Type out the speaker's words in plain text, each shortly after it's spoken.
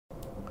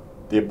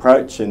The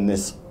approach in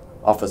this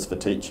Office for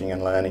Teaching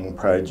and Learning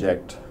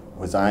project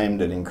was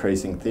aimed at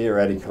increasing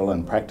theoretical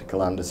and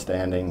practical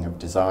understanding of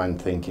design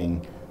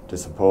thinking to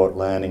support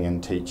learning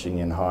and teaching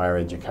in higher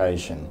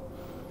education.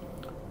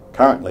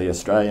 Currently,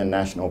 Australian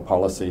national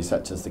policy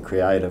such as the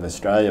Creative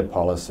Australia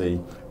policy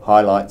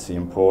highlights the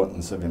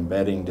importance of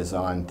embedding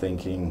design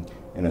thinking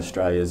in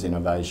Australia's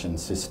innovation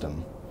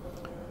system.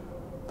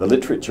 The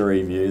literature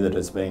review that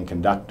has been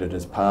conducted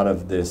as part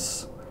of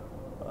this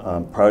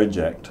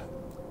project,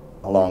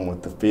 along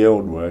with the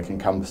field work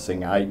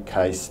encompassing 8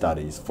 case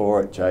studies,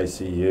 4 at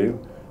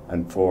JCU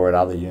and 4 at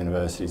other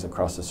universities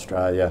across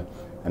Australia,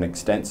 and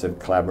extensive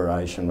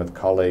collaboration with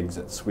colleagues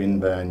at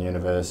Swinburne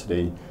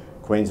University,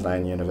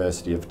 Queensland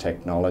University of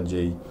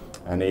Technology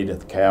and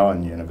Edith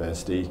Cowan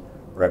University,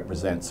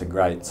 represents a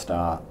great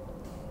start.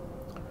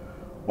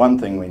 One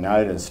thing we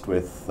noticed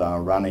with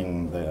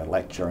running the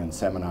lecture and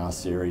seminar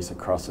series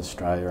across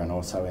Australia and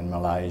also in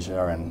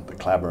Malaysia, and the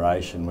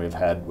collaboration we've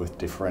had with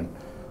different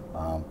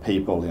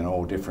people in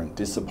all different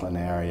discipline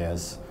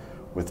areas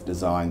with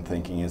design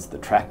thinking, is the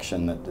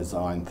traction that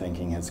design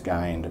thinking has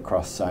gained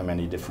across so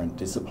many different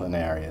discipline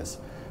areas.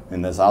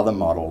 And there's other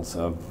models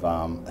of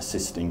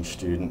assisting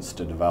students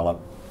to develop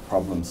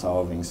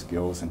problem-solving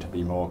skills and to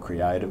be more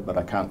creative, but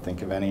I can't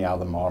think of any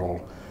other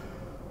model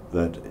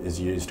that is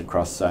used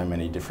across so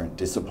many different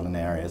discipline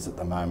areas at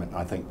the moment.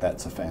 I think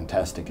that's a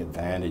fantastic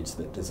advantage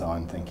that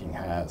design thinking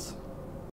has.